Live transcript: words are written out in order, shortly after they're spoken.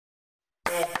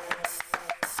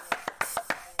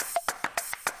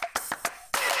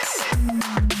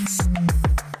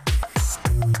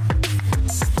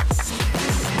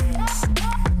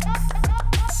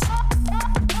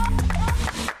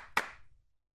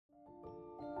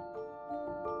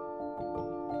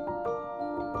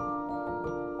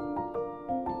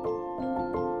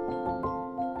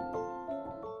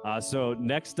So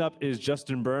next up is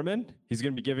JBerman. He's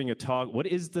going to be giving a talk. What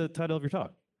is the title of your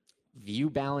talk? View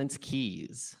balance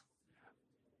keys.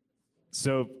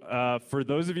 So for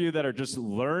those of you that are just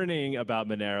learning about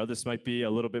Monero, this might be a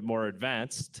little bit more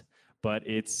advanced, but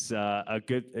it's a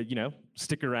good,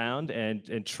 stick around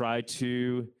and try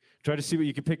to see what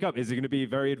you can pick up. Is it going to be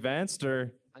very advanced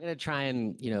or? I'm going to try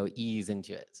and, ease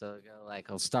into it. So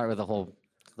I'll start with the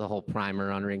whole primer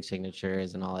on ring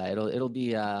signatures and all that. It'll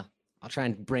be, I'll try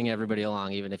and bring everybody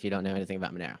along, even if you don't know anything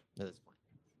about Monero at this point.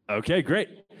 Okay, great.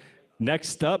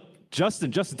 Next up,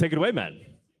 Justin. Justin, take it away, man.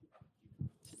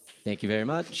 Thank you very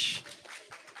much.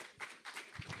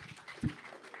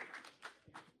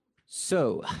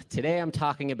 So today I'm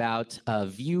talking about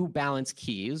view balance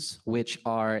keys, which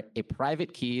are a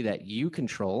private key that you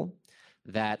control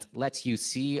that lets you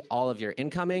see all of your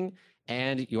incoming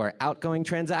and your outgoing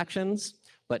transactions,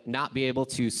 but not be able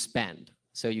to spend.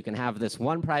 So you can have this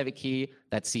one private key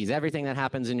that sees everything that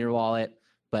happens in your wallet,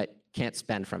 but can't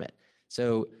spend from it.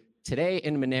 So today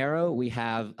in Monero, we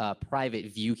have private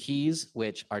view keys,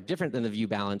 which are different than the view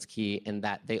balance key in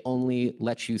that they only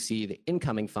let you see the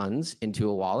incoming funds into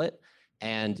a wallet.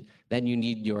 And then you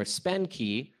need your spend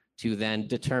key to then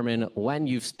determine when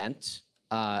you've spent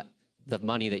the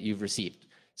money that you've received.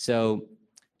 So,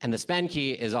 and the spend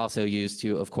key is also used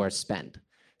to, of course, spend.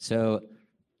 So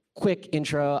quick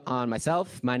intro on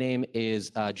myself. My name is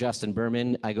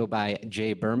JBerman. I go by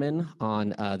JBerman on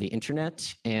the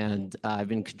internet, and I've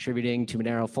been contributing to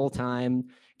Monero full-time,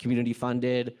 community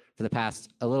funded for the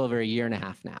past a little over a year and a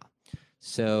half now.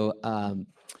 So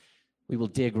we will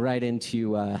dig right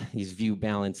into these view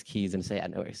balance keys and say,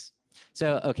 no worries.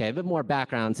 So, okay, a bit more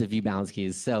background to view balance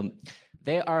keys. So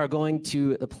they are going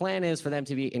to, the plan is for them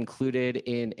to be included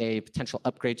in a potential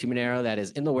upgrade to Monero that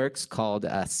is in the works called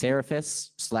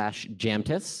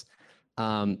Seraphis/Jamtis.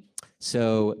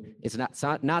 So it's not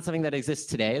something that exists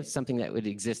today. It's something that would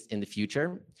exist in the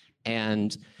future.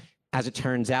 And as it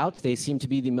turns out, they seem to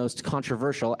be the most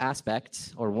controversial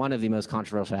aspect, or one of the most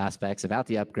controversial aspects about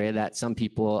the upgrade that some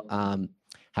people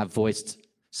have voiced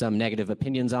some negative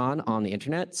opinions on the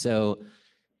internet. So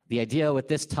the idea with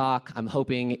this talk, I'm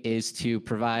hoping, is to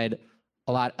provide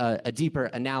a deeper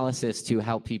analysis to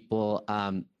help people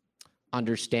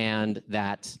understand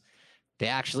that they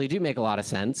actually do make a lot of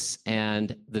sense,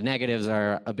 and the negatives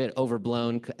are a bit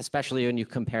overblown, especially when you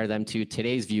compare them to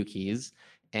today's view keys,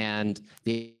 and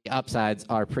the upsides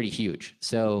are pretty huge.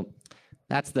 So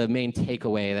that's the main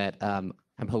takeaway that I'm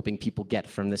hoping people get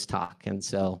from this talk, and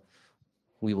so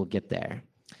we will get there.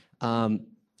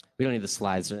 We don't need the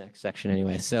slides for the next section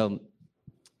anyway. So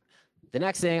the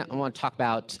next thing I want to talk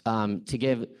about to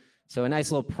give a nice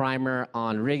little primer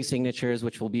on ring signatures,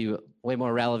 which will be way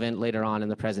more relevant later on in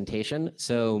the presentation.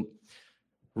 So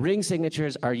ring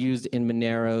signatures are used in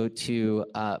Monero to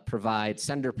provide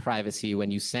sender privacy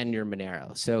when you send your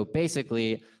Monero. So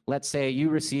basically, let's say you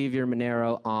receive your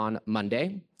Monero on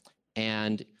Monday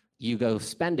and you go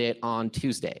spend it on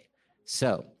Tuesday.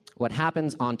 So what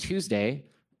happens on Tuesday,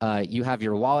 you have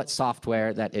your wallet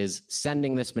software that is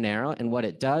sending this Monero, and what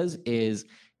it does is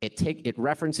it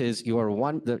references your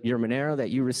Monero that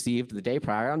you received the day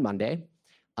prior on Monday,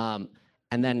 and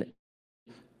then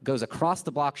goes across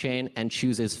the blockchain and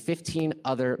chooses 15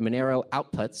 other Monero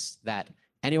outputs that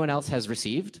anyone else has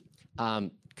received.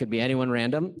 Could be anyone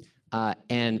random,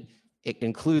 and it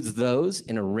includes those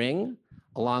in a ring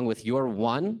along with your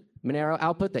one Monero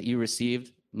output that you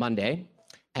received Monday,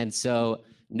 and so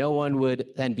no one would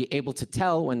then be able to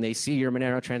tell when they see your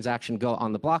Monero transaction go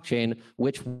on the blockchain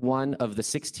which one of the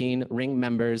 16 ring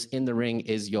members in the ring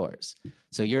is yours.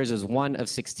 So yours is one of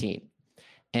 16.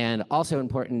 And also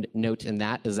important note in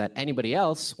that is that anybody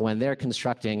else, when they're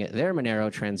constructing their Monero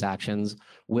transactions,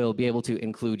 will be able to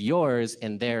include yours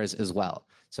in theirs as well.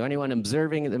 So anyone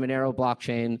observing the Monero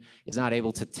blockchain is not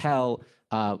able to tell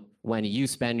when you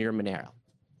spend your Monero.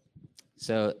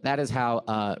 So that is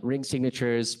how ring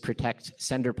signatures protect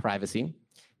sender privacy.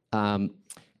 And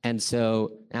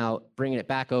so now bringing it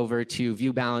back over to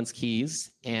view balance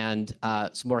keys and some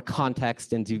more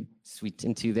context into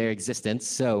their existence.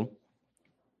 So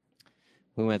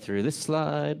we went through this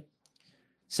slide.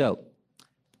 So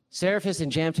Seraphis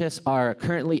and Jamtis are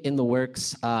currently in the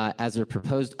works as a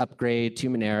proposed upgrade to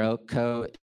Monero.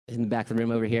 In the back of the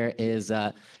room over here is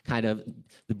kind of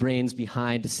the brains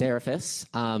behind Seraphis.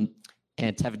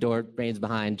 And Tevador brains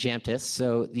behind Jamtis.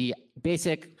 So the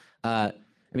basic, the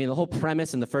whole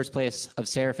premise in the first place of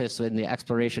Seraphis and the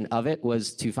exploration of it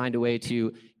was to find a way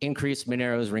to increase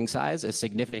Monero's ring size a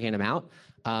significant amount.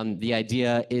 The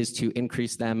idea is to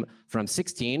increase them from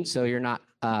 16, so you're not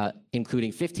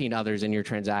including 15 others in your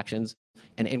transactions,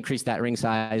 and increase that ring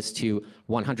size to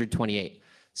 128.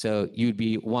 So you'd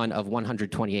be one of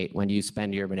 128 when you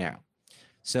spend your Monero.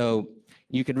 So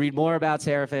you can read more about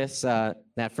Seraphis,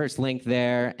 that first link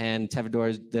there, and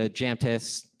Tevador's, the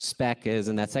Jamtis spec is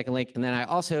in that second link. And then I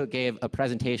also gave a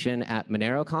presentation at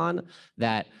MoneroCon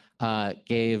that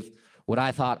gave what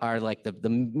I thought are like the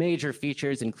major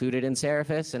features included in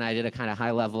Seraphis. And I did a kind of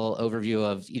high level overview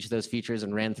of each of those features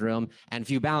and ran through them. And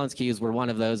view balance keys were one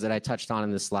of those that I touched on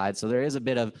in this slide. So there is a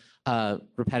bit of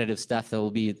repetitive stuff that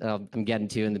will be I'm getting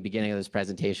to in the beginning of this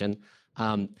presentation.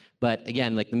 But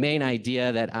again, like the main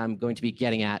idea that I'm going to be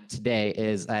getting at today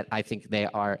is that I think they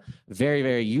are very,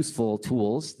 very useful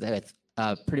tools with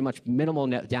pretty much minimal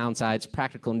downsides,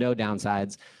 practical no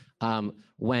downsides,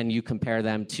 when you compare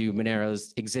them to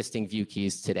Monero's existing view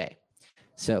keys today.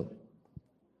 So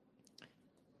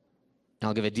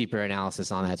I'll give a deeper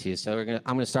analysis on that too. So I'm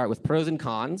gonna start with pros and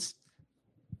cons.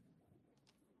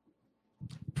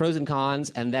 Pros and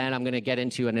cons, and then I'm gonna get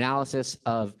into an analysis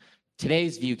of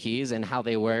today's view keys and how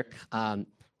they work,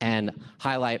 and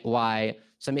highlight why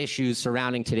some issues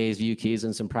surrounding today's view keys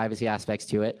and some privacy aspects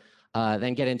to it.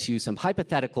 Then get into some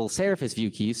hypothetical Seraphis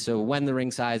view keys. So when the ring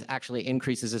size actually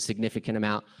increases a significant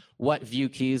amount, what view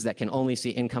keys that can only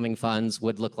see incoming funds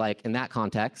would look like in that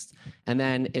context. And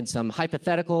then in some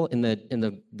hypothetical, in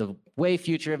the way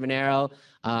future of Monero,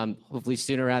 hopefully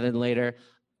sooner rather than later,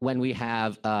 when we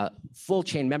have full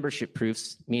chain membership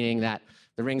proofs, meaning that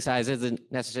the ring size isn't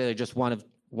necessarily just one of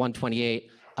 128,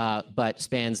 but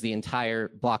spans the entire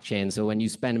blockchain. So when you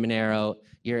spend Monero,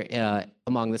 you're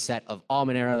among the set of all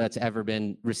Monero that's ever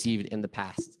been received in the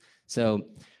past. So I'm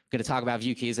going to talk about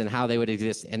view keys and how they would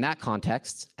exist in that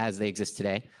context as they exist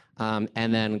today, and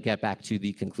then get back to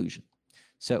the conclusion.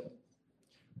 So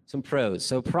some pros.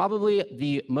 So probably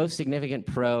the most significant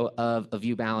pro of a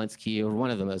view balance key, or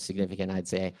one of the most significant, I'd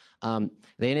say,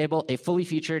 they enable a fully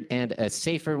featured and a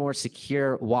safer, more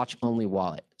secure watch-only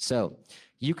wallet. So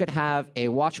you could have a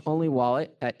watch-only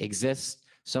wallet that exists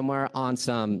somewhere on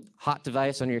some hot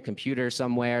device on your computer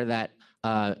somewhere that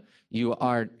you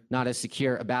are not as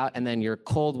secure about, and then your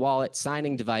cold wallet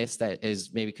signing device that is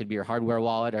maybe could be your hardware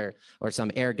wallet or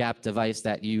some air gap device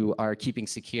that you are keeping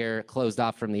secure, closed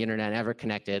off from the internet, ever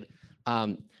connected,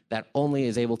 that only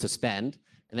is able to spend.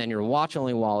 And then your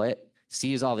watch-only wallet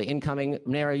sees all the incoming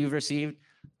Monero you've received.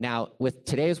 Now, with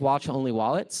today's watch-only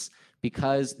wallets,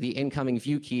 because the incoming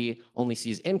view key only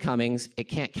sees incomings, it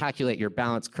can't calculate your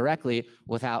balance correctly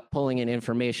without pulling in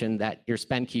information that your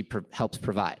spend key helps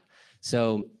provide.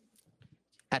 So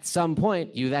at some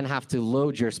point, you then have to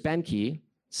load your spend key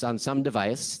on some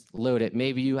device, load it.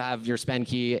 Maybe you have your spend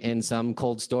key in some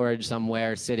cold storage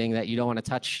somewhere sitting that you don't want to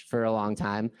touch for a long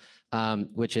time,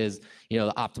 which is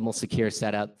the optimal secure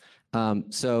setup.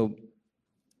 So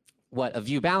what a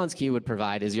view balance key would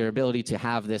provide is your ability to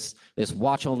have this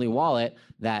watch-only wallet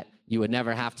that you would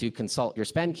never have to consult your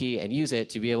spend key and use it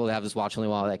to be able to have this watch-only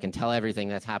wallet that can tell everything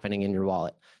that's happening in your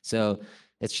wallet. So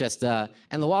it's just, and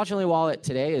the watch-only wallet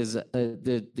today is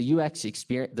the UX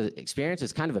experience. The experience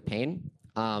is kind of a pain,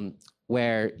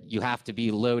 where you have to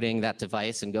be loading that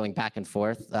device and going back and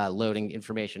forth, loading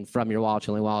information from your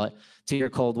watch-only wallet to your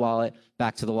cold wallet,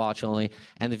 back to the watch-only,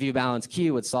 and the view balance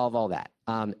key would solve all that.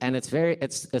 And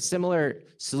it's a similar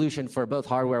solution for both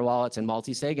hardware wallets and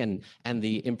multi-sig and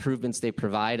the improvements they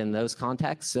provide in those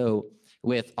contexts. So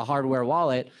with a hardware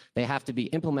wallet, they have to be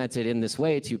implemented in this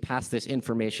way to pass this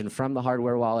information from the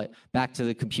hardware wallet back to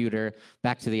the computer,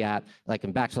 back to the app,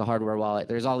 and back to the hardware wallet.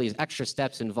 There's all these extra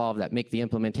steps involved that make the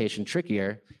implementation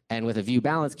trickier. And with a view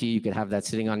balance key, you could have that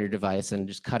sitting on your device and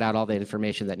just cut out all the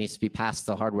information that needs to be passed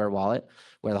to the hardware wallet,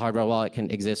 where the hardware wallet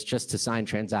can exist just to sign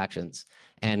transactions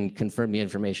and confirm the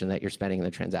information that you're spending in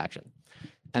the transaction.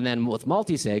 And then with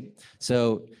multi-sig,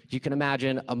 so you can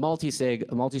imagine a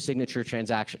multi-signature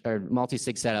transaction or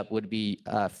multi-sig setup would be,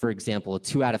 for example, a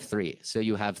 2 out of 3. So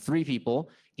you have 3 people,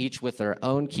 each with their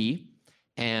own key,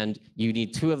 and you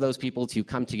need 2 of those people to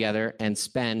come together and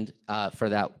spend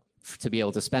to be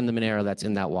able to spend the Monero that's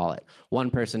in that wallet.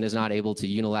 One person is not able to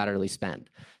unilaterally spend.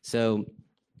 So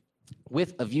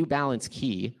with a view balance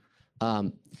key,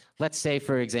 let's say,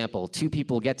 for example, 2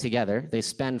 people get together, they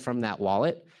spend from that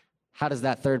wallet. How does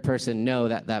that third person know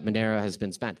that Monero has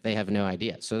been spent? They have no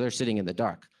idea. So they're sitting in the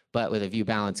dark. But with a view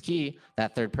balance key,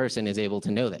 that third person is able to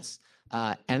know this.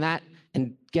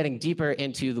 And getting deeper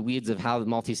into the weeds of how the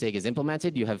multi-sig is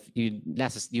implemented, you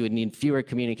would need fewer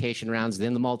communication rounds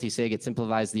than the multi-sig. It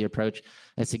simplifies the approach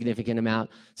a significant amount.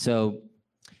 So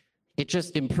it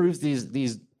just improves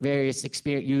these various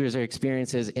user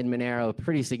experiences in Monero a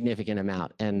pretty significant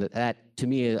amount, and that to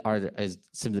me is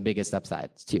some of the biggest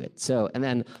upsides to it. So, and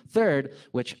then third,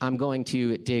 which I'm going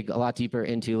to dig a lot deeper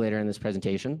into later in this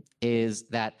presentation, is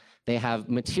that they have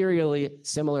materially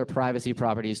similar privacy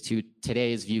properties to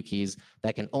today's view keys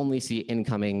that can only see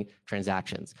incoming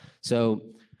transactions. So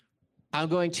I'm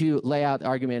going to lay out the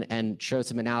argument and show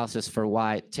some analysis for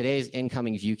why today's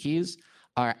incoming view keys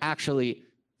are actually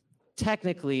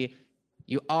technically,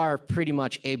 you are pretty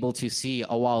much able to see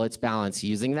a wallet's balance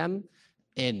using them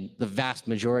in the vast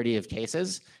majority of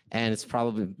cases. And it's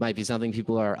probably might be something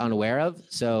people are unaware of.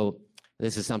 So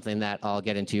this is something that I'll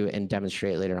get into and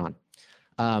demonstrate later on.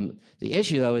 The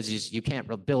issue though is you can't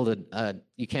build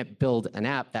an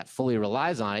app that fully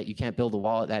relies on it. You can't build a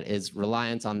wallet that is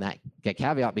reliant on that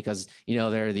caveat because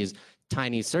there are these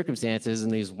tiny circumstances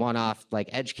and these one-off like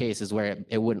edge cases where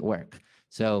it wouldn't work.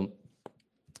 So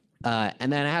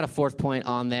and then I had a fourth point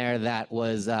on there that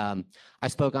was, I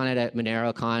spoke on it at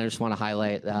MoneroCon. I just want to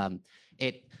highlight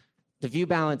the view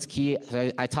balance key.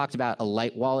 I talked about a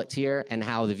light wallet tier and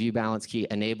how the view balance key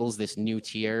enables this new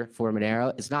tier for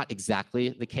Monero. It's not exactly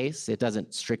the case. It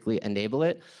doesn't strictly enable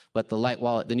it, but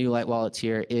the new light wallet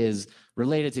tier is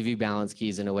related to view balance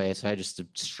keys in a way. So I just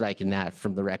striking that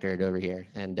from the record over here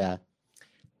and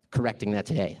correcting that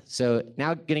today. So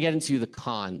now going to get into the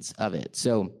cons of it.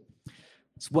 So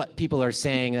it's what people are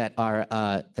saying that are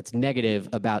that's negative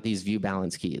about these view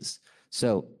balance keys.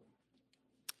 So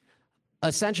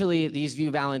essentially, these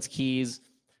view balance keys,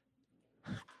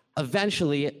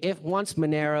 eventually, once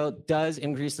Monero does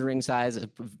increase the ring size a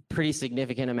pretty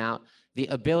significant amount, the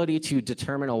ability to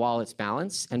determine a wallet's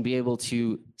balance and be able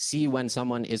to see when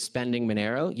someone is spending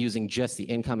Monero using just the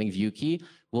incoming view key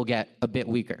will get a bit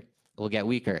weaker. Will get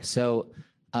weaker. So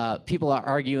people are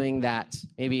arguing that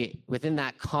maybe within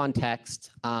that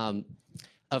context,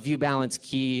 a view balance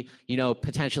key,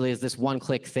 potentially is this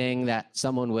one-click thing that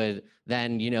someone would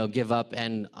then, give up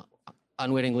and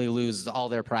unwittingly lose all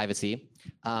their privacy.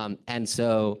 And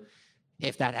so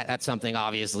if that's something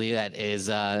obviously that is,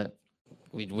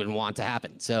 we wouldn't want to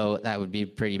happen. So that would be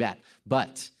pretty bad.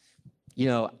 But,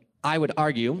 I would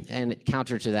argue and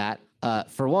counter to that,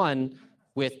 for one,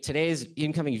 with today's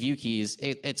incoming view keys,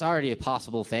 it's already a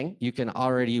possible thing. You can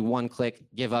already one-click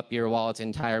give up your wallet's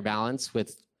entire balance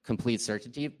with complete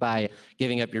certainty by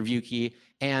giving up your view key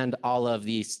and all of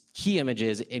these key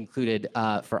images included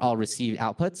for all received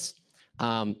outputs.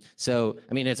 So,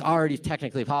 it's already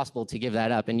technically possible to give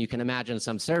that up. And you can imagine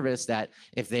some service that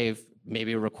if they've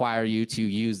maybe require you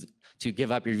to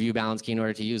give up your view balance key in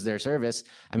order to use their service,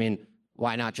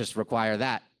 why not just require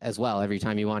that as well every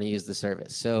time you want to use the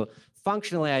service? So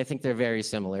functionally, I think they're very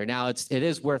similar. Now, it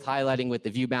is worth highlighting with the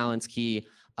view balance key,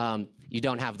 you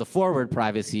don't have the forward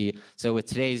privacy. So with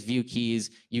today's view keys,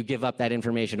 you give up that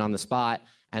information on the spot,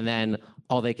 and then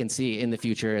all they can see in the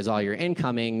future is all your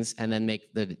incomings, and then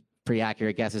make the pretty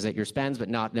accurate guesses at your spends, but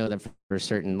not know them for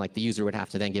certain. Like the user would have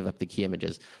to then give up the key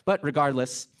images. But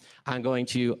regardless, I'm going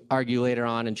to argue later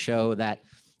on and show that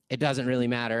it doesn't really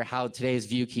matter how today's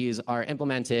view keys are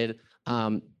implemented.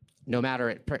 No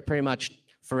matter pretty much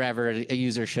forever, a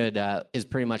user is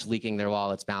pretty much leaking their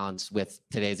wallet's balance with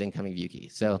today's incoming view key.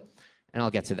 So, and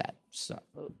I'll get to that. So.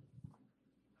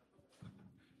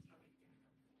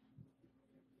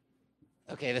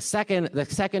 Okay, the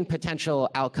second potential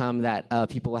outcome that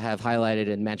people have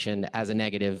highlighted and mentioned as a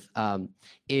negative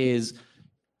is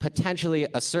potentially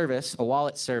a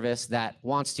wallet service that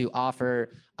wants to offer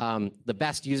the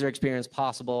best user experience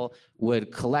possible,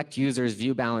 would collect users'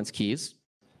 view balance keys,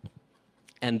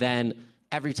 and then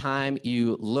every time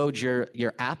you load your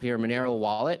app, your Monero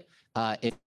wallet,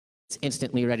 it's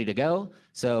instantly ready to go.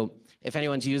 So if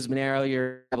anyone's used Monero,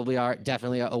 you're probably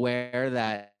definitely aware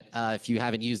that if you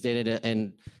haven't used it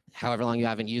and however long you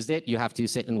haven't used it, you have to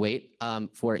sit and wait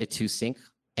for it to sync.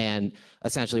 And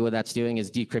essentially what that's doing is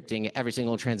decrypting every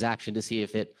single transaction to see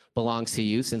if it belongs to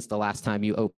you since the last time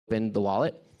you opened the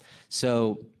wallet.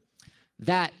 So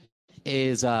that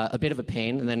is a bit of a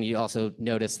pain. And then you also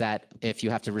notice that if you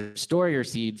have to restore your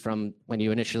seed from when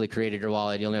you initially created your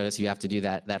wallet, you'll notice you have to do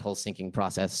that whole syncing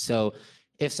process. So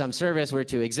if some service were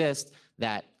to exist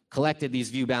that collected these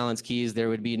view balance keys, there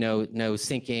would be no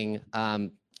syncing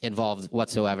involved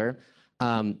whatsoever.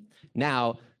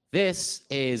 Now, this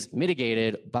is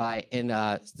mitigated by in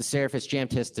the Seraphis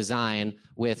Jamtis design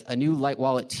with a new light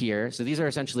wallet tier. So these are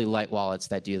essentially light wallets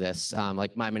that do this,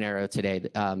 like my Monero today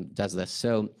does this.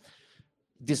 So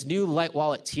this new light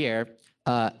wallet tier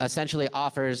essentially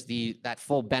offers that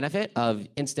full benefit of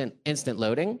instant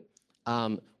loading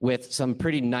with some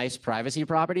pretty nice privacy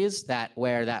properties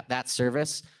where that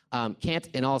service can't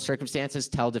in all circumstances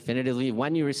tell definitively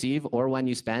when you receive or when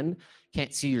you spend,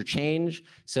 can't see your change.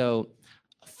 So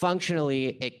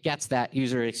functionally, it gets that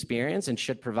user experience and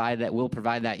will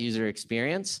provide that user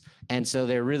experience. And so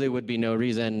there really would be no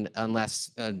reason,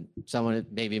 unless someone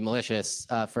may be malicious,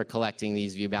 for collecting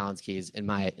these view balance keys, in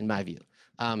my view,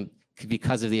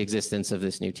 because of the existence of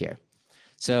this new tier.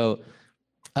 So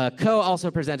Co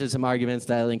also presented some arguments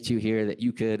that I linked to here that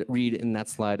you could read in that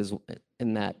slide,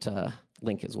 in that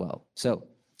link as well. So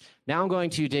now I'm going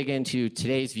to dig into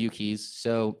today's view keys.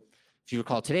 So if you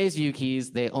recall, today's view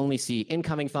keys, they only see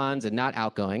incoming funds and not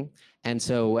outgoing. And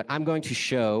so what I'm going to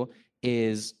show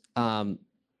is we're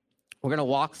going to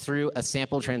walk through a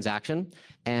sample transaction.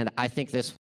 And I think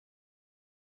this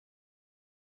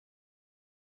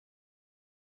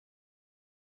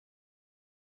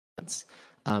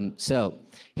so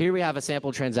here we have a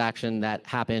sample transaction that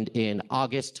happened in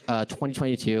August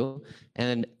 2022.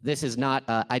 And this is not,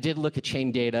 I did look at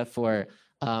chain data for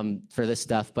this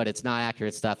stuff, but it's not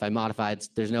accurate stuff. I modified,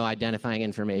 there's no identifying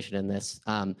information in this,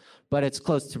 but it's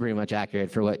close to pretty much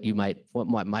accurate for what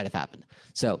might have happened.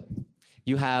 So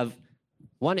you have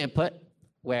one input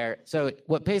so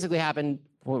what basically happened,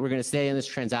 what we're going to say in this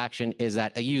transaction is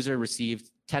that a user received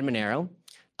 10 Monero,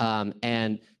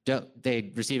 and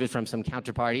they receive it from some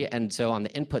counterparty. And so on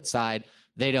the input side,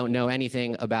 they don't know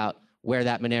anything about where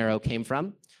that Monero came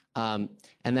from. And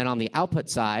then on the output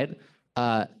side,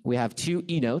 we have two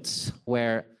e-notes,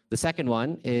 where the second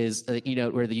one is the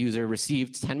e-note where the user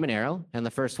received 10 Monero, and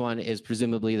the first one is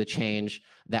presumably the change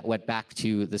that went back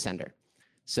to the sender.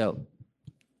 So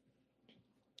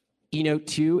e-note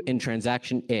 2 in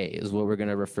transaction A is what we're going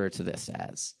to refer to this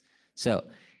as. So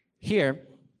here,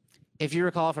 if you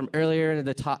recall from earlier in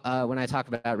the when I talked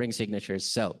about ring signatures,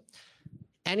 so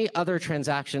any other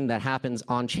transaction that happens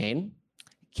on chain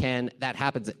that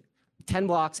happens 10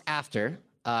 blocks after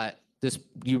this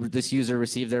user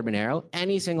received their Monero,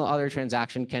 any single other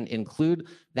transaction can include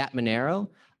that Monero,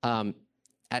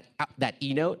 that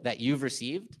e-note that you've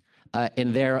received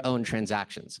in their own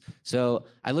transactions. So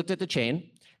I looked at the chain,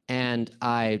 and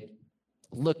I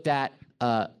looked at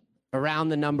around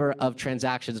the number of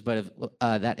transactions, but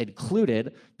that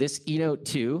included this e-note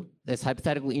 2, this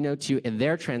hypothetical e-note 2 in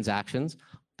their transactions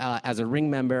as a ring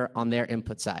member on their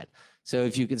input side. So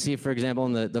if you can see, for example,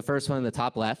 in the first one in the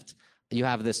top left, you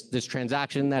have this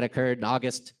transaction that occurred in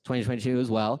August 2022 as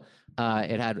well.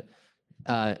 It had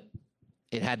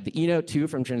the e-note 2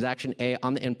 from transaction A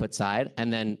on the input side,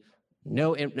 and then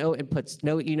no inputs,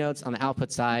 no e-notes on the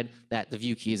output side that the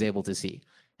view key is able to see.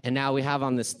 And now we have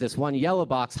on this one yellow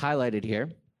box highlighted here,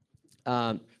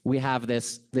 we have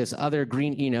this other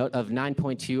green e-note of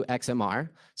 9.2 XMR.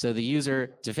 So the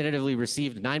user definitively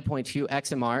received 9.2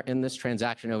 XMR in this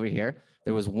transaction over here.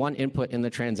 There was one input in the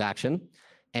transaction,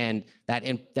 and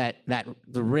the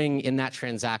ring in that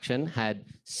transaction had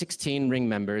 16 ring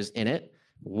members in it.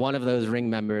 One of those ring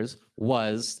members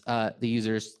was the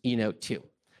user's e-note 2.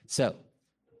 So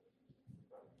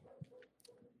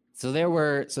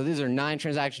these are 9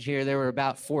 transactions here. There were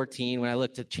about 14 when I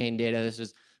looked at chain data.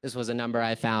 This was a number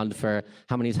I found for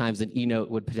how many times an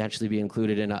e-note would potentially be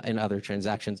included in other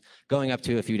transactions, going up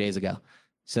to a few days ago.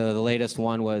 So the latest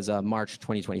one was March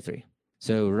 2023.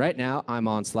 So right now I'm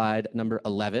on slide number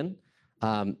 11,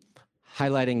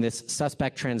 highlighting this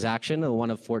suspect transaction, the one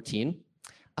of 14.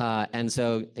 And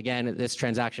so again, this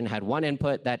transaction had one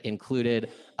input that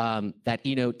included that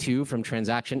e-note 2 from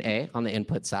transaction A on the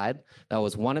input side. That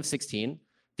was one of 16.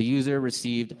 The user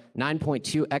received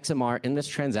 9.2 XMR in this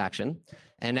transaction.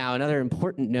 And now another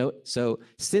important note. So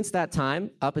since that time,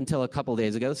 up until a couple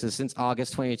days ago, so since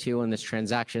August 22, when this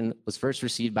transaction was first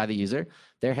received by the user,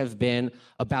 there have been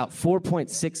about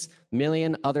 4.6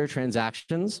 million other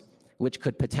transactions, which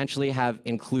could potentially have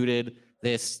included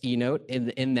this e-note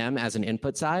in them as an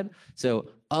input side. So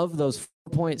of those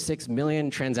 4.6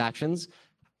 million transactions,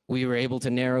 we were able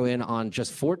to narrow in on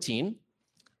just 14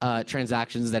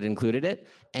 transactions that included it.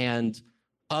 And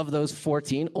of those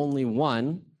 14, only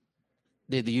one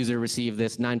did the user receive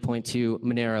this 9.2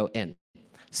 Monero in.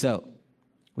 So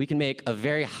we can make a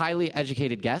very highly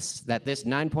educated guess that this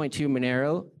 9.2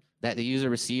 Monero that the user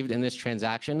received in this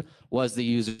transaction was the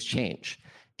user's change.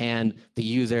 And the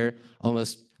user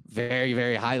almost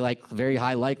very high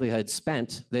likelihood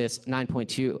spent this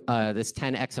 9.2, this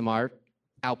 10 XMR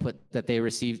output that they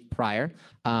received prior.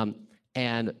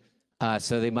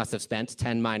 So they must have spent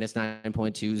 10 minus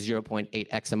 9.2, 0.8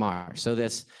 XMR. So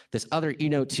this other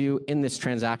e-note 2 in this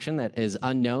transaction that is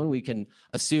unknown, we can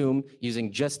assume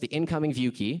using just the incoming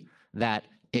view key that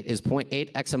it is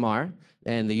 0.8 XMR,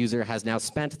 and the user has now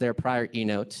spent their prior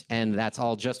e-note, and that's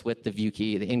all just with the view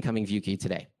key, the incoming view key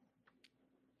today.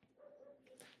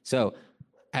 So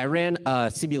I ran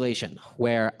a simulation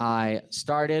where I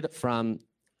started from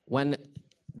when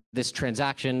this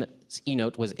transaction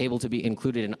e-note was able to be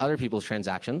included in other people's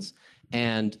transactions,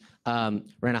 and ran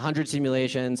 100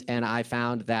 simulations, and I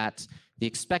found that the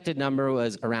expected number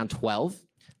was around 12.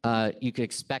 You could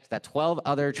expect that 12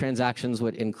 other transactions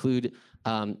would include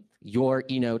your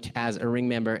e-note as a ring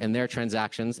member in their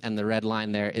transactions, and the red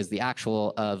line there is the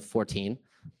actual of 14.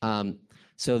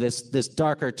 So this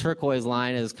darker turquoise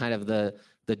line is kind of the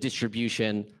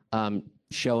distribution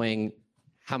showing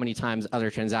how many times other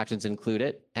transactions include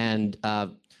it, and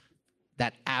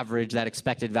that average, that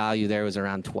expected value there was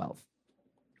around 12.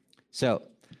 So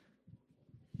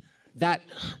that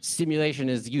simulation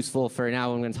is useful for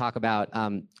now. I'm going to talk about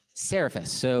Seraphis.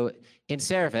 So in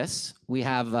Seraphis, we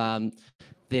have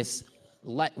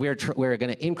we're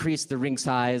going to increase the ring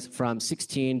size from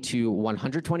 16 to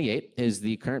 128 is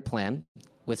the current plan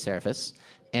with Seraphis.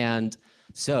 And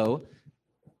so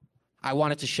I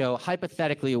wanted to show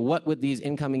hypothetically what would these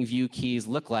incoming view keys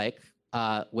look like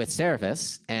with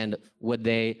Seraphis, and would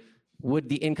the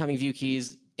incoming view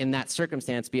keys in that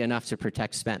circumstance be enough to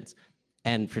protect spend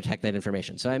and protect that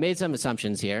information. So I made some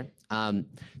assumptions here.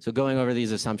 So going over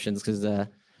these assumptions, because a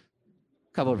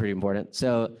couple are pretty important.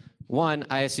 So one,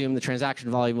 I assume the transaction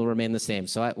volume will remain the same.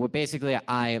 So I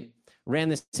ran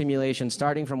this simulation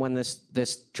starting from when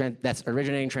that's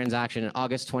originating transaction in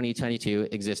August 2022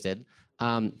 existed,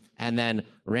 and then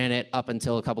ran it up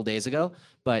until a couple days ago.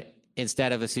 But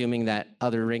instead of assuming that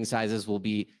other ring sizes will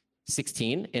be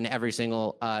 16 in every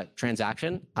single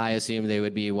transaction, I assume they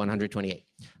would be 128.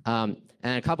 And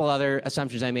a couple other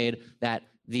assumptions I made, that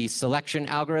the selection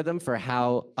algorithm for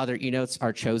how other e-notes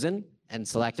are chosen and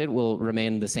selected will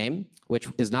remain the same, which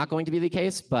is not going to be the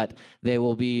case, but they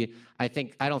will be, I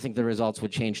don't think the results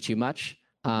would change too much.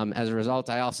 As a result,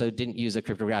 I also didn't use a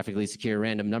cryptographically secure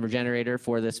random number generator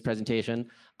for this presentation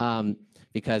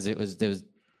because it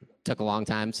took a long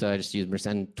time, so I just used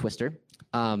Mersenne Twister.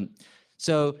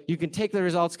 So you can take the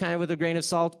results kind of with a grain of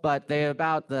salt, but they're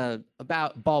about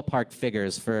ballpark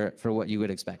figures for what you would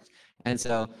expect. And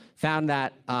so found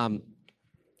that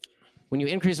when you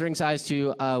increase the ring size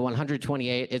to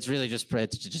 128, it's really just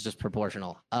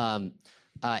proportional.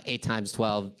 8 times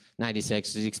 12,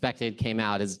 96. The expected came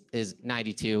out is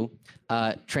 92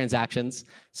 transactions.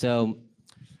 So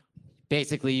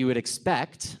basically, you would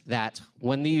expect that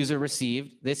when the user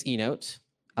received this e-note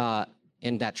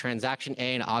in that transaction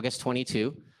A in August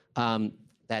 22,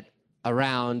 that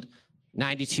around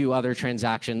 92 other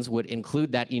transactions would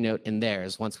include that e-note in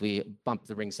theirs once we bump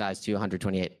the ring size to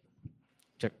 128.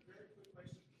 Sure.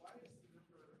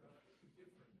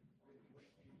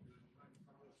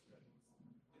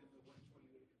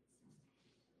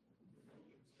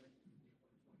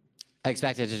 I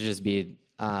expect it to just be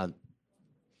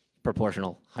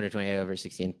proportional, 128 over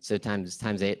 16, so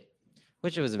times 8,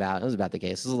 which it was about the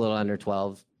case. It was a little under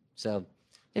 12, so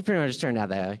it pretty much turned out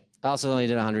that way. I also only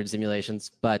did 100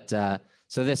 simulations, but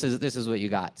so this is what you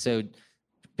got. So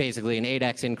basically an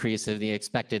 8x increase of the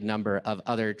expected number of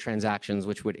other transactions,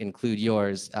 which would include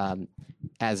yours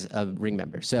as a ring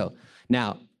member. So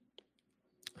now,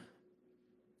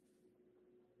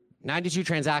 92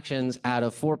 transactions out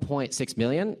of 4.6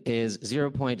 million is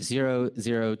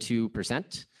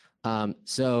 0.002%.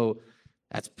 So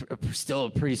that's still a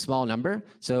pretty small number.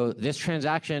 So this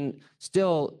transaction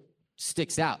still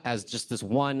sticks out as just this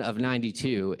one of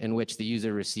 92 in which the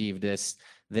user received this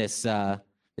e-note.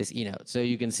 So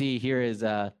you can see here is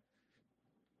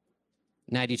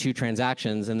 92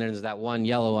 transactions, and there's that one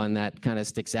yellow one that kind of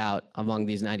sticks out among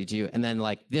these 92. And then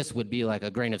like this would be like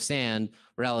a grain of sand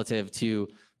relative to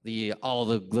all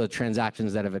the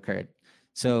transactions that have occurred.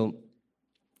 So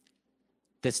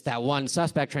that one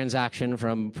suspect transaction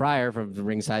from prior, from the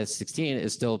ring size 16,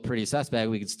 is still pretty suspect.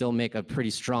 We could still make a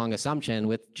pretty strong assumption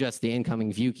with just the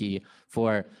incoming view key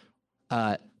for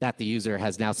that the user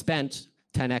has now spent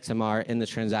 10 XMR in this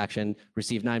transaction,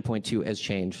 received 9.2 as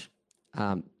change.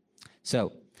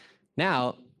 So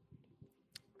now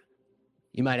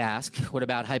you might ask, what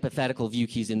about hypothetical view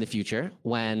keys in the future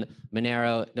when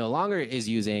Monero no longer is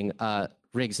using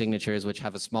rig signatures, which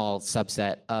have a small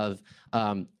subset of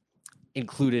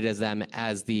included as them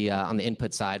as on the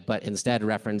input side, but instead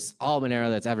reference all Monero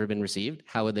that's ever been received?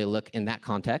 How would they look in that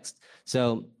context?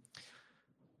 So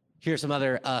here's some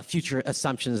other future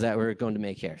assumptions that we're going to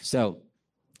make here. So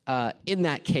in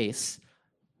that case,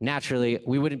 naturally,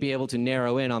 we wouldn't be able to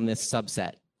narrow in on this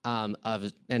subset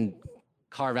and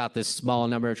carve out this small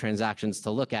number of transactions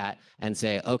to look at and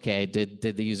say, okay, did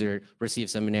the user receive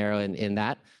some Monero in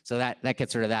that? So that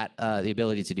gets rid of that, the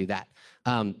ability to do that.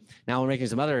 Now we're making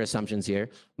some other assumptions here.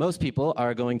 Most people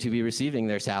are going to be receiving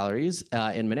their salaries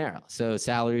in Monero. So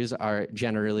salaries are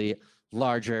generally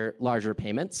larger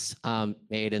payments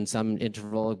made in some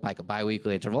interval, like a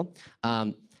biweekly interval.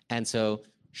 And so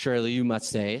surely you might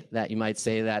say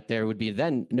that there would be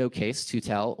then no case to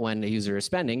tell when a user is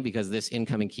spending because this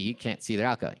incoming key can't see their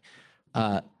outgoing.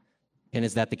 And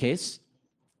is that the case?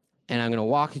 And I'm going to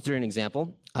walk you through an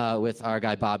example with our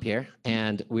guy Bob here,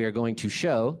 and we are going to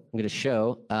show,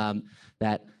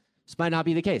 that this might not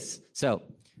be the case. So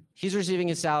he's receiving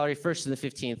his salary first and the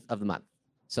 15th of the month.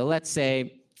 So let's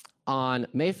say on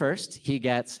May 1st, he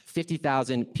gets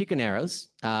 50,000 Piconeros,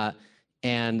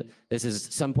 and this is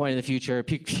some point in the future.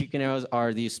 Piconeros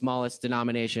are the smallest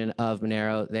denomination of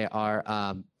Monero. They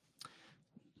are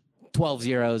 12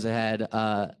 zeros ahead.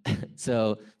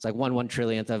 So it's like 1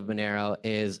 trillionth of Monero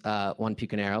is 1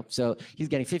 Piconero. So he's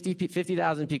getting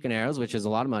 50,000 Piconeros, which is a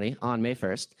lot of money, on May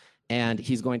 1st. And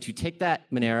he's going to take that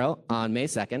Monero on May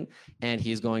 2nd, and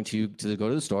he's going to go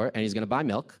to the store, and he's going to buy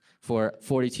milk for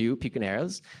 42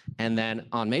 Piconeros. And then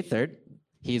on May 3rd,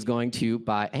 he's going to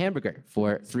buy a hamburger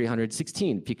for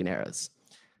 316 Piconeros.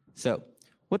 So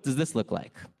what does this look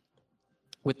like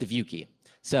with the view key?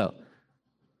 So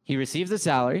he receives the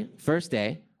salary first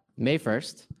day, May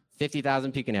 1st,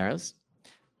 50,000 Piconeros.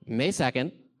 May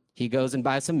 2nd, he goes and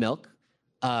buys some milk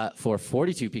for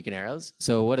 42 Piconeros.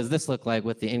 So what does this look like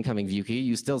with the incoming view key?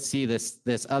 You still see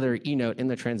this other e-note in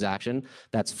the transaction.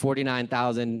 That's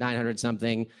 49,900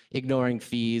 something, ignoring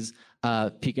fees,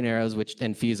 Piconeros,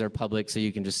 and fees are public, so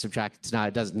you can just subtract.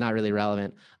 It's not really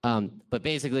relevant. But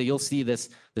basically, you'll see this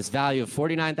value of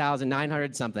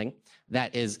 49,900 something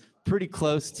that is pretty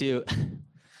close to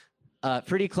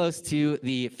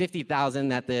the 50,000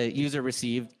 that the user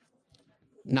received.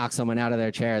 Knock someone out of their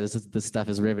chair. This stuff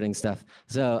is riveting stuff.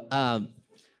 So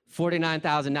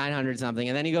 49,900 something,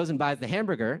 and then he goes and buys the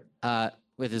hamburger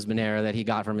with his Monero that he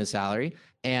got from his salary,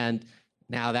 and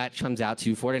now that comes out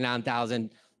to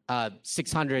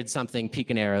 49,600 something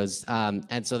Piconeros.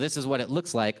 And so this is what it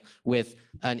looks like with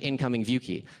an incoming view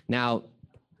key. Now,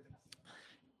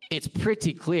 it's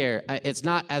pretty clear. It's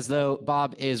not as though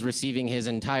Bob is receiving his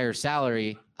entire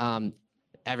salary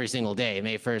every single day,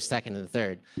 May 1st, 2nd, and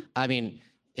 3rd. I mean,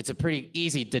 it's a pretty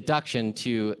easy deduction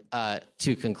to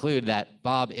conclude that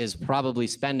Bob is probably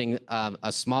spending a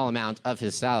small amount of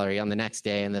his salary on the next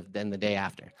day and then the day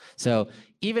after. So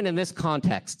even in this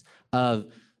context of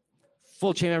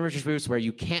full chain membership groups where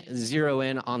you can't zero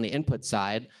in on the input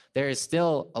side, there is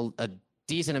still a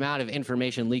decent amount of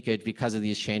information leakage because of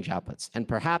these change outputs. And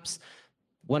perhaps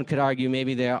one could argue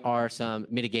maybe there are some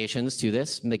mitigations to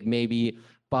this. Like maybe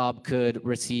Bob could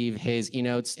receive his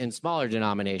e-notes in smaller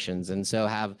denominations and so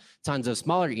have tons of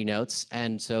smaller e-notes,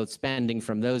 and so spending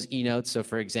from those e-notes. So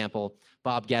for example,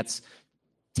 Bob gets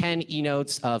 10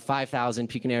 e-notes of 5,000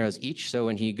 Piconeros each. So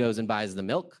when he goes and buys the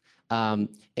milk,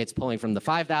 it's pulling from the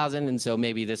 5,000, and so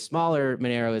maybe this smaller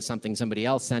Monero is something somebody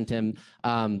else sent him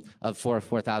of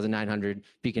 4,900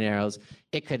 Piconeros.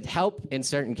 It could help in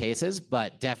certain cases,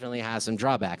 but definitely has some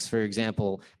drawbacks. For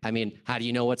example, I mean, how do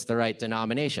you know what's the right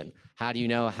denomination? How do you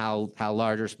know how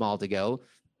large or small to go?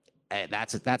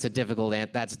 That's a difficult.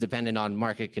 That's dependent on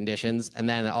market conditions, and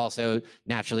then also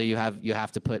naturally you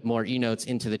have to put more e-notes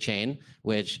into the chain,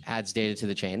 which adds data to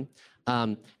the chain.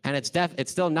 And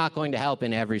it's still not going to help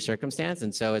in every circumstance,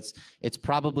 and so it's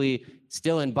probably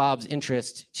still in Bob's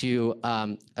interest to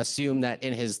assume that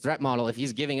in his threat model, if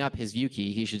he's giving up his view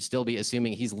key, he should still be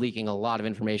assuming he's leaking a lot of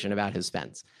information about his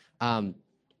spends.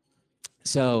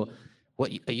 So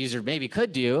what a user maybe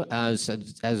could do, as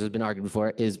has been argued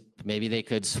before, is maybe they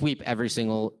could sweep every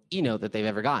single e-note that they've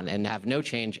ever gotten and have no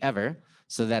change ever,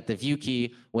 so that the view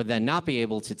key would then not be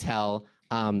able to tell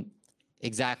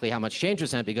exactly how much change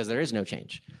was sent because there is no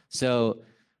change. So,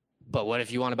 but what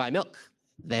if you want to buy milk?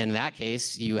 Then in that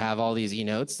case, you have all these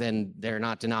e-notes and they're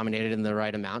not denominated in the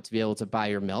right amount to be able to buy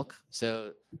your milk.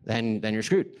 So then you're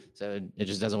screwed. So it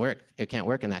just doesn't work. It can't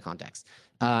work in that context.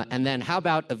 And then how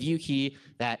about a view key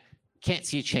that can't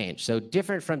see change? So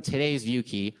different from today's view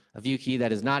key, a view key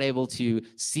that is not able to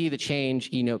see the change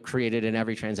e-note created in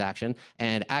every transaction.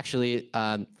 And actually,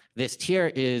 this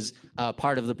tier is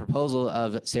part of the proposal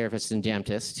of Seraphis and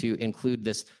Jamtis to include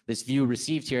this view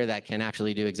received here that can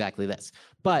actually do exactly this.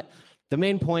 But the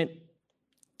main point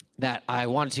that I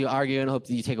wanted to argue and hope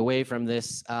that you take away from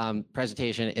this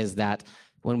presentation is that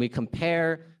when we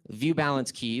compare view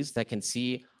balance keys that can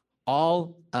see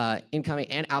all incoming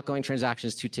and outgoing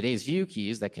transactions to today's view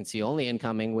keys that can see only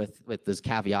incoming with those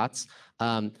caveats.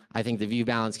 I think the view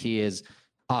balance key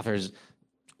offers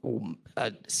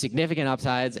significant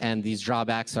upsides, and these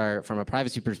drawbacks are from a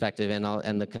privacy perspective,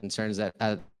 and the concerns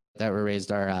that were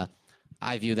raised are,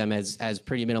 I view them as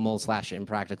pretty minimal /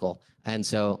 impractical. And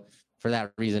so for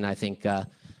that reason, I think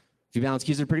view balance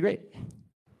keys are pretty great.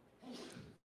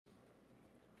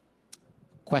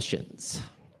 Questions?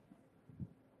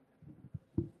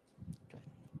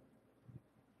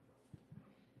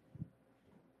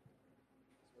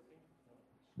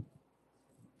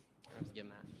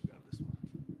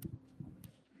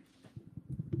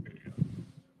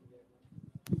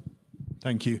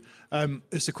 Thank you.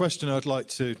 It's a question I'd like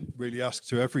to really ask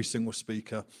to every single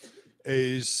speaker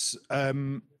is,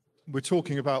 we're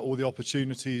talking about all the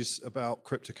opportunities about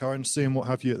cryptocurrency and what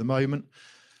have you at the moment.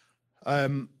 I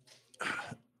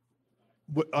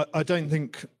don't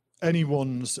think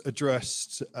anyone's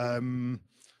addressed the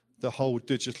whole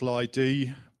digital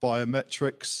ID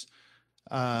biometrics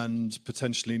and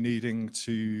potentially needing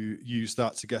to use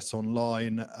that to get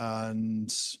online,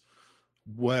 and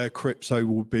where crypto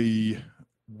will be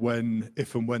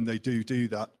if and when they do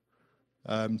that.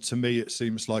 To me, it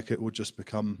seems like it will just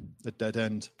become a dead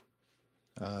end.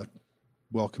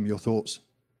 Welcome your thoughts.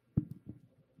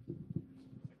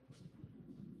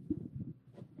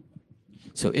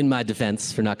 So in my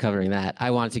defense for not covering that,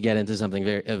 I wanted to get into something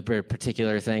a very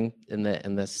particular thing in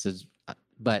this.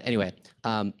 But anyway,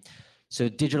 so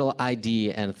digital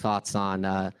ID and thoughts on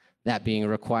that being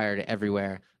required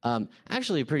everywhere.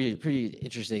 Actually, a pretty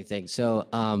interesting thing. So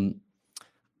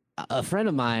a friend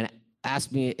of mine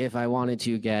asked me if I wanted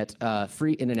to get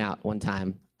free in and out one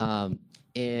time. I'm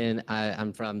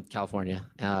from California,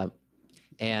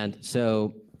 and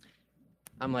so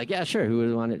I'm like, yeah, sure. Who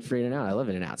would want it free in and out? I love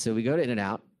in and out. So we go to in and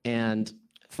out and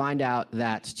find out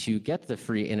that to get the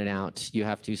free in and out, you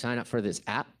have to sign up for this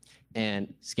app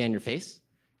and scan your face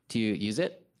to use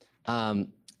it.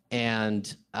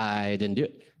 And I didn't do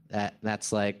it.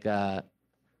 That's like, I'm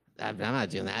not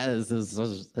doing that.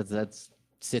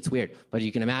 It's weird. But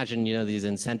you can imagine, these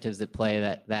incentives that play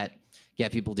that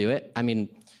get people do it. I mean,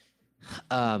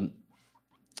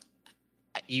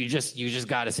 you just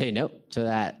got to say no to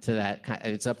that.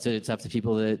 It's up to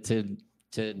people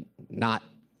to not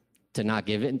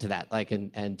give in to that,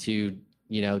 and to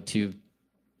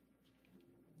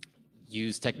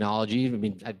use technology. I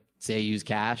mean, I'd say use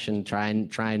cash and try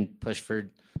and push for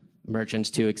merchants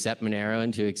to accept Monero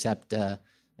and to accept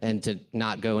and to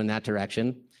not go in that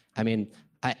direction. I mean,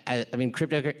 I mean,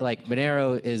 crypto, like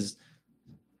Monero is.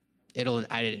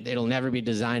 It'll never be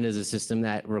designed as a system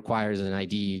that requires an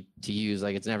ID to use.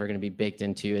 Like, it's never going to be baked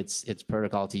into its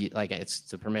protocol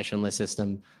it's a permissionless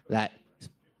system that.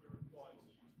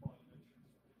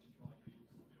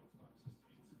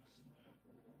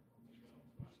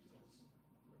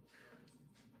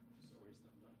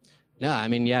 No, I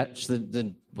mean, yeah.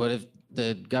 What if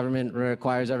the government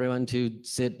requires everyone to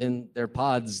sit in their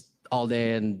pods all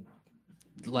day and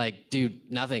do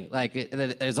nothing?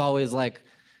 It's always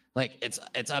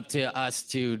it's up to us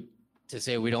to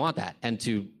say we don't want that, and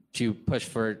to push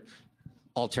for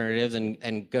alternatives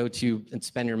and go to and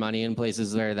spend your money in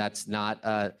places where that's not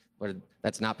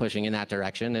pushing in that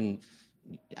direction. And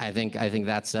I think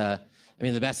that's I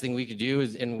mean, the best thing we could do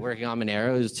is in working on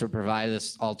Monero is to provide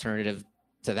this alternative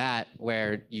to that,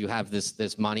 where you have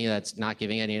this money that's not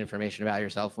giving any information about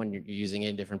yourself when you're using it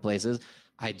in different places,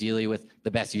 ideally with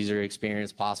the best user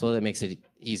experience possible that makes it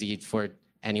easy for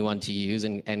anyone to use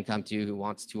and come to who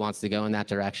wants to go in that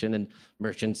direction, and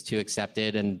merchants to accept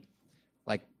it and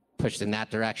push in that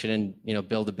direction, and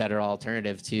build a better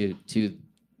alternative to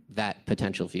that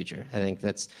potential future. I think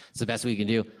that's the best we can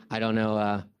do. I don't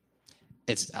know.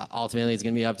 It's ultimately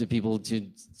going to be up to people to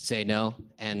say no,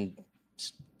 and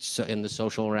so in the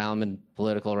social realm and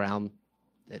political realm,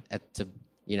 to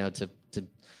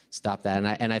stop that.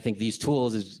 And I think these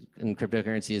tools in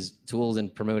cryptocurrency is tools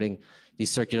in promoting these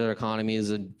circular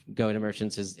economies and going to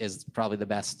merchants is probably the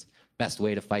best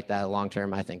way to fight that long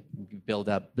term. I think build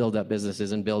up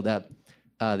businesses and build up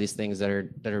these things that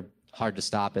are hard to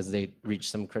stop as they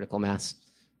reach some critical mass.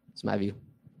 It's my view.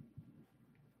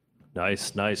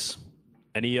 Nice.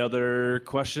 Any other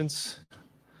questions?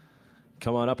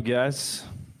 Come on up, guys.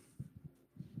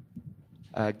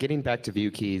 Getting back to view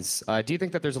keys, do you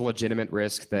think that there's a legitimate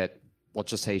risk that, let's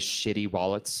just say, shitty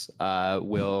wallets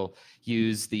will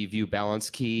use the view balance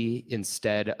key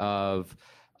instead of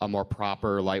a more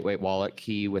proper lightweight wallet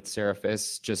key with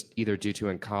Seraphis, just either due to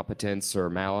incompetence or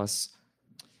malice?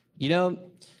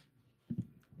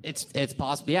 It's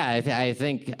possible. Yeah, I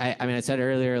think. I mean, I said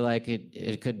earlier, like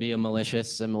it could be a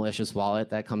malicious wallet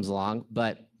that comes along,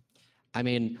 but I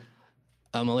mean,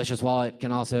 a malicious wallet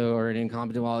can also, or an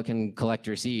incompetent wallet can collect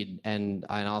your seed and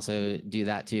also do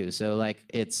that too. So like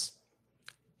it's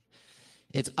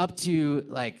up to,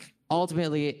 like,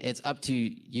 ultimately it's up to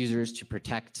users to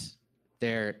protect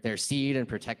their seed and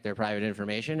protect their private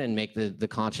information and make the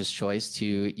conscious choice to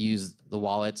use the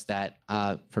wallets that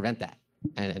prevent that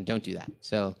and don't do that.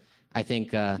 So I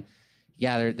think,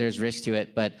 yeah, there's risk to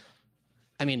it, but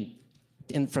I mean,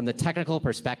 from the technical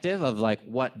perspective of like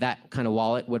what that kind of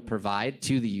wallet would provide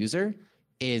to the user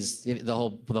is the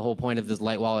whole point of this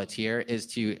light wallet tier is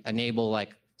to enable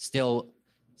like still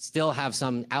have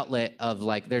some outlet of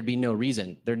like there'd be no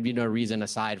reason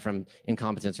aside from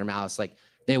incompetence or malice. Like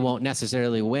they won't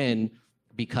necessarily win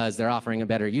because they're offering a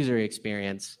better user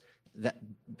experience. That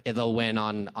they'll win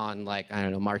on like, I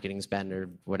don't know, marketing spend or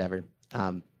whatever,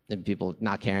 and people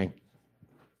not caring.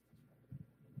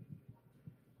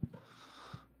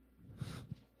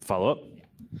 Follow up.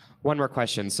 One more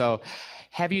question. So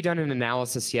have you done an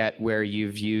analysis yet where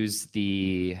you've used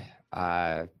the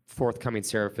forthcoming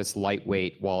Seraphis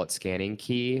lightweight wallet scanning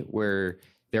key where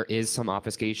there is some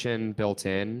obfuscation built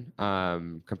in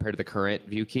compared to the current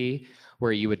view key,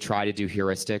 where you would try to do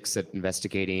heuristics at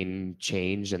investigating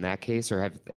change in that case,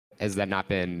 or has that not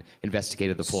been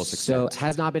investigated to the fullest extent? So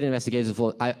has not been investigated to the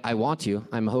full. I want to.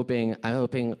 I'm hoping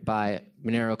by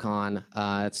Monerocon,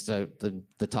 it's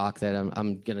the talk that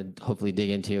I'm gonna hopefully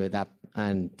dig into that,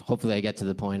 and hopefully I get to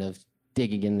the point of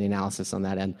digging in the analysis on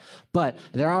that end. But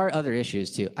there are other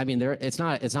issues too. I mean, it's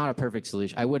not a perfect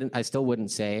solution. I still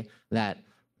wouldn't say that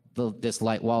this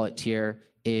light wallet tier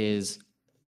is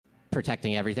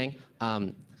protecting everything.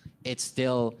 It's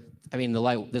still, I mean,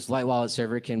 this light wallet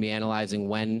server can be analyzing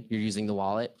when you're using the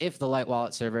wallet. If the light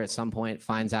wallet server at some point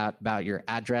finds out about your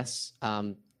address,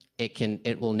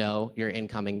 it will know your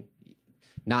incoming,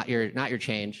 not your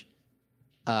change.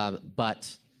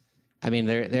 But I mean,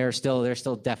 there's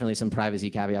still definitely some privacy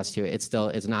caveats to it.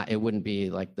 It wouldn't be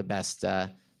like the best.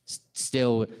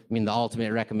 Still, I mean, the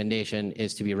ultimate recommendation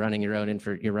is to be running your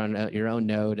own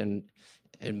node, and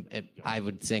I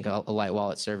would think a light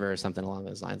wallet server or something along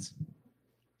those lines.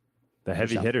 The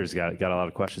heavy hitters got a lot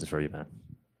of questions for you, man.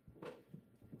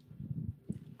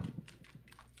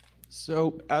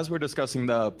 So as we're discussing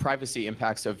the privacy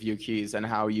impacts of view keys and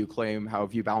how you claim how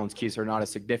view balance keys are not a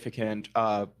significant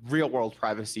real world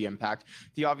privacy impact,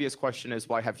 the obvious question is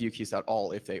why have view keys at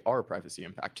all if they are a privacy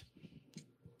impact?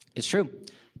 It's true.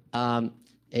 I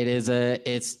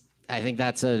think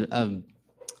that's a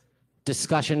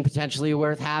discussion potentially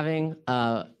worth having.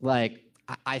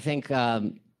 I think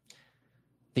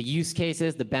the use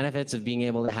cases, the benefits of being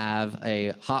able to have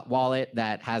a hot wallet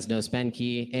that has no spend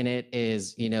key in it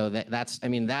is,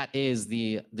 that is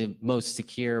the most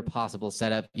secure possible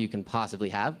setup you can possibly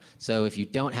have. So if you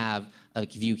don't have a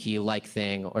view key like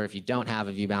thing, or if you don't have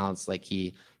a view balance like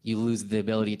key, you lose the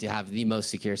ability to have the most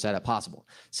secure setup possible.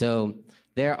 So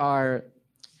there are,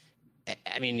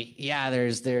 I mean, yeah,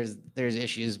 there's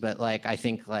issues, but I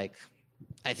think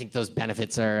those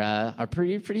benefits are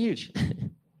pretty huge.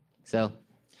 So,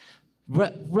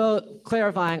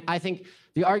 clarifying, I think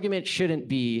the argument shouldn't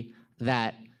be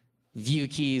that view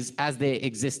keys as they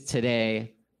exist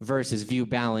today versus view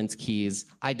balance keys.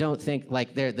 I don't think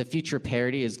the future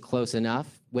parity is close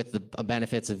enough with the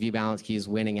benefits of view balance keys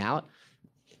winning out.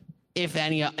 If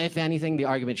anything, the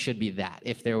argument should be that,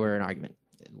 if there were an argument,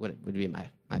 would be my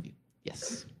view.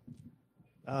 Yes.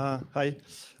 Hi.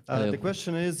 The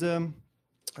question is, the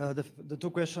two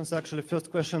questions actually. First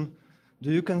question,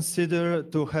 do you consider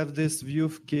to have this view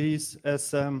keys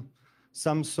as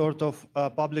some sort of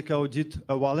public audit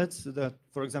wallets that,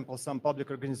 for example, some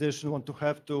public organization want to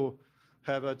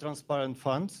have a transparent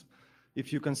funds?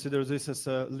 If you consider this as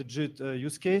a legit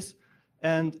use case,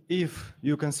 and if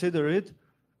you consider it,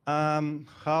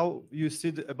 how you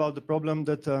see about the problem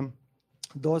that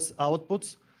those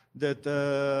outputs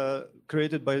that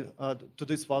created by to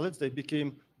these wallets, they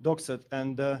became doxed,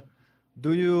 and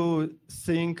do you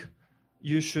think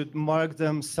you should mark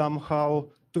them somehow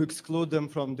to exclude them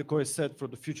from the decoy set for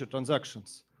the future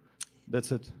transactions?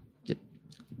 That's it.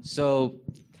 So,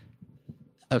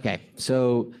 okay.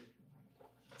 So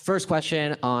first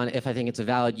question on if I think it's a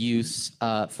valid use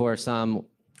for some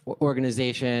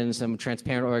organization, some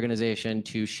transparent organization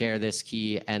to share this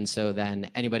key, and so then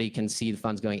anybody can see the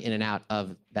funds going in and out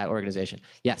of that organization.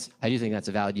 Yes, I do think that's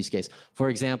a valid use case. For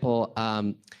example,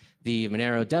 the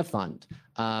Monero Dev Fund.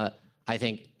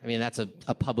 I mean, that's a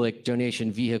public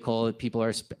donation vehicle. People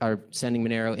are sending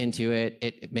Monero into it.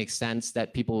 It makes sense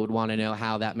that people would want to know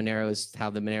how the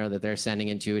Monero that they're sending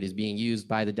into it is being used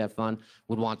by the dev fund,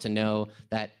 would want to know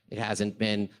that the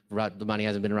money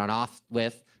hasn't been run off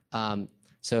with.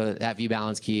 So that view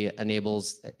balance key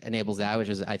enables that, which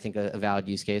is, I think, a valid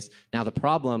use case. Now, the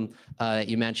problem that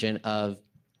you mentioned of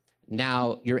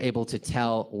now you're able to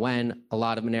tell when a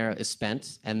lot of Monero is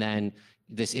spent, and then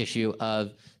this issue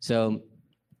of, so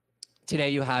today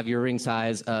you have your ring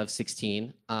size of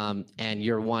 16 and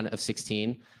you're one of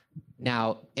 16.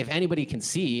 Now, if anybody can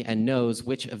see and knows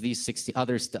which of these the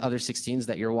other 16s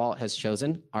that your wallet has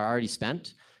chosen are already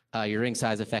spent, your ring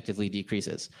size effectively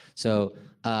decreases. So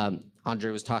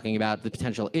Andre was talking about the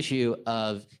potential issue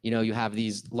of, you have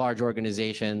these large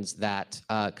organizations that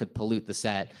could pollute the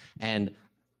set, and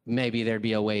maybe there'd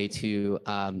be a way to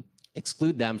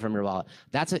exclude them from your wallet.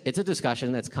 It's a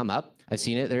discussion that's come up. I've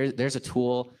seen it. There's a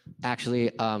tool,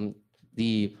 actually, a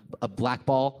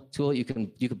blackball tool. You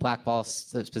can blackball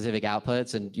specific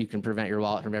outputs, and you can prevent your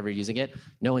wallet from ever using it.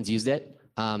 No one's used it.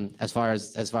 As far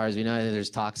as we know, there's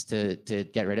talks to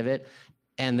get rid of it.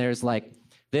 And there's like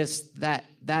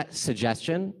that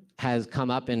suggestion has come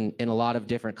up in a lot of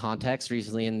different contexts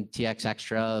recently in TX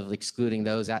Extra of excluding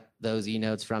those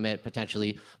e-notes from it,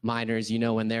 potentially miners,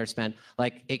 when they're spent.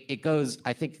 Like it goes,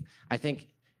 I think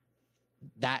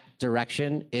that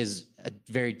direction is a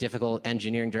very difficult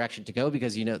engineering direction to go,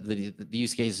 because the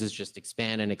use cases just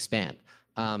expand and expand.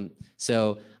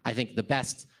 So I think the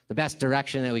best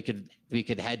direction that we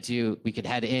could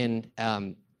head in,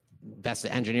 best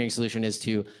engineering solution is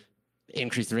to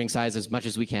increase the ring size as much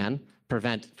as we can,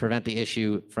 prevent the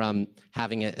issue from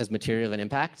having it as material of an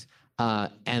impact, and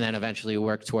then eventually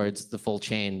work towards the full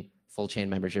chain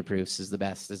membership proofs is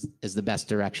the best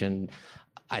direction.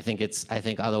 I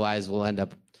think otherwise we'll end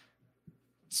up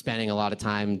spending a lot of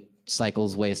time,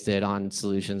 cycles wasted on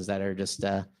solutions that are just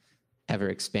ever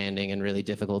expanding and really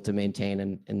difficult to maintain,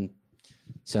 and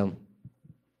so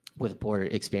with poor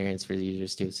experience for the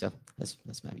users too. So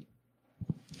that's my view.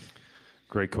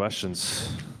 Great questions.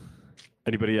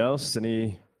 Anybody else?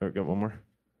 Got one more.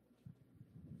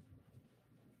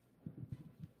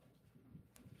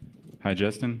 Hi,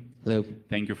 Justin. Hello.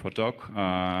 Thank you for talk.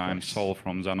 I'm Saul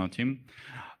from Zano team.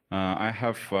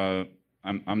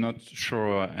 I'm not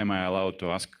sure, am I allowed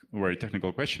to ask a very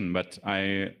technical question, but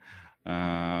I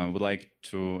would like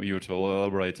you to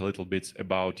elaborate a little bit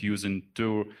about using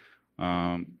two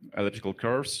elliptical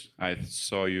curves. I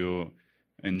saw you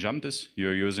in Jumptis,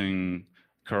 you're using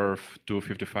curve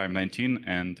 25519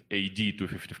 and AD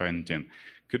 25519.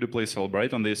 Could you please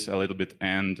elaborate on this a little bit?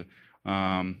 And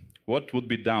what would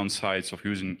be downsides of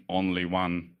using only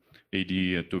one AD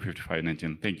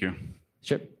 25519? Thank you.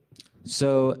 Sure.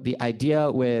 So the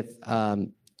idea with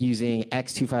using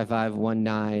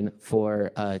X25519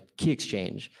 for key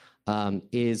exchange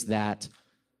is that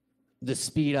the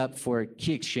speed up for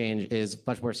key exchange is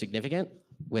much more significant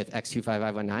with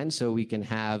X25519, so we can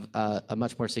have a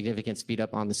much more significant speed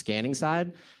up on the scanning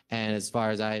side. And as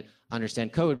far as I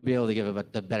understand, Ko would be able to give a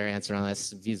better answer on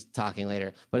this if he's talking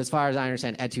later. But as far as I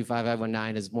understand,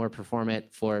 X25519 is more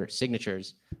performant for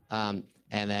signatures, and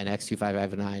then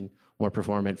X25519 more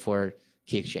performant for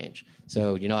key exchange.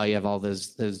 So you have all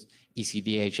those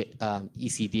ECDHs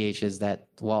that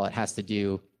the wallet has to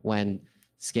do when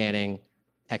scanning.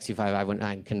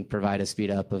 X25519 can provide a speed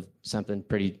up of something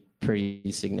pretty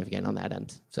significant on that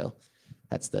end. So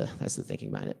that's the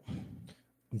thinking behind it.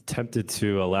 I'm tempted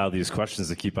to allow these questions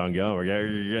to keep on going.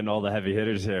 You're getting all the heavy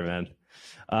hitters here, man.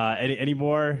 Any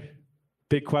more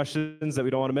big questions that we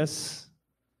don't want to miss?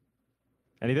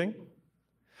 Anything?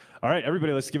 All right,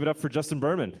 everybody, let's give it up for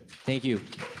JBerman. Thank you.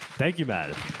 Thank you,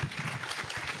 Matt.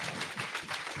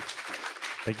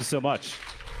 Thank you so much.